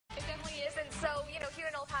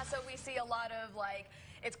So we see a lot of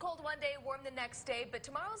it's cold one day, warm the next day, but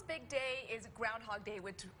tomorrow's big day is Groundhog Day,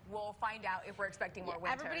 which we'll find out if we're expecting more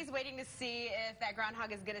winter. Everybody's waiting to see if that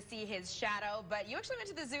groundhog is going to see his shadow, but you actually went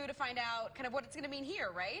to the zoo to find out kind of what it's going to mean here,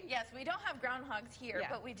 right? Yes, we don't have groundhogs here,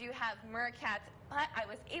 but we do have meerkats. But I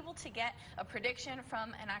was able to get a prediction from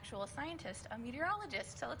an actual scientist, a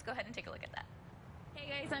meteorologist. So let's go ahead and take a look at that.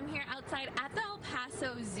 Hey guys, I'm here outside at the El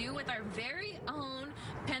Paso Zoo with our very own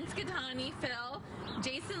Pennsylvania Phil,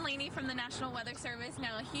 Jason Laney from the National Weather Service.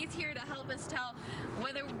 Now he's here to help us tell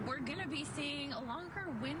whether we're going to be seeing a longer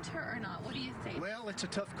winter or not. What do you think? Well, it's a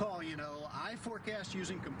tough call, you know. I forecast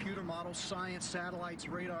using computer models, science, satellites,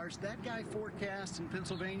 radars. That guy forecasts in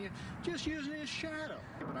Pennsylvania just using his shadow.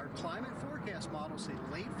 But our climate forecast models say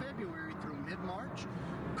late February through mid-March,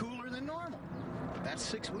 cooler than normal. That's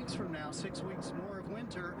 6 weeks from now, 6 weeks more of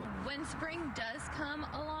winter. When spring does come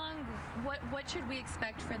along, what should we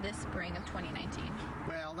expect for this spring of 2019?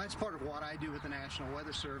 Well, that's part of what I do with the National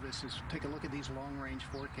Weather Service is take a look at these long-range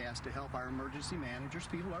forecasts to help our emergency managers,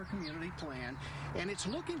 people, our community plan. And it's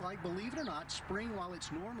looking like, believe it or not, spring, while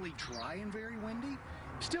it's normally dry and very windy,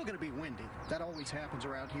 still going to be windy. That always happens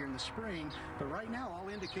around here in the spring. But right now, all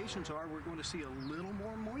indications are we're going to see a little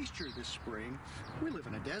more moisture this spring. We live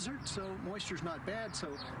in a desert, so moisture's not bad. So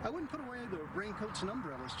I wouldn't put away the raincoats and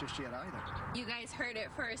umbrellas just yet either. You guys heard it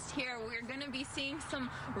first here. We're going to be seeing some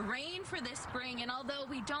rain for this spring. And although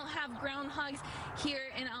we don't have groundhogs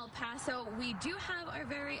here in El Paso, we do have our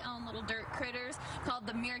very own little dirt critters called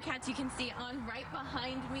the meerkats. You can see on right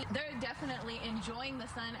behind me. They're definitely enjoying the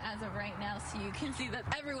sun as of right now, so you can see that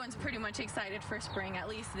everyone's pretty much excited for spring, at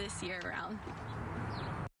least this year around.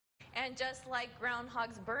 And just like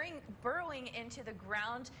groundhogs burrowing into the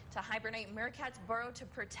ground to hibernate, meerkats burrow to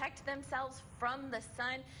protect themselves from the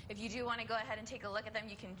sun. If you do want to go ahead and take a look at them,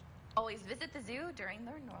 you can always visit the zoo during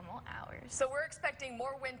their normal hours. So we're expecting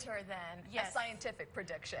more winter than a scientific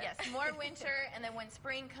prediction. Yes, more winter, and then when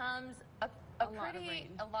spring comes, a lot of rain.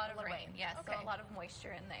 Yes, so a lot of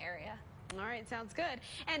moisture in the area. All right, sounds good.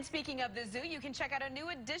 And speaking of the zoo, you can check out a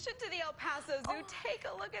new addition to the El Paso Zoo. Take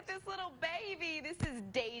a look at this little baby. This is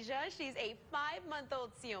Deja. She's a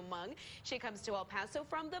 5-month-old siamang. She comes to El Paso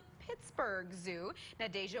from the Pittsburgh Zoo. Now,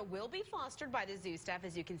 Deja will be fostered by the zoo staff,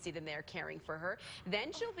 as you can see them there caring for her.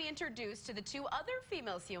 Then she'll be introduced to the 2 other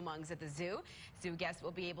female siamangs at the zoo. Zoo guests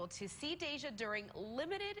will be able to see Deja during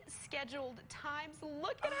limited scheduled times.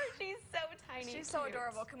 Look at her. She's so tiny. She's so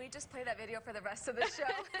adorable. Can we just play that video for the rest of the show?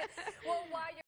 Well, why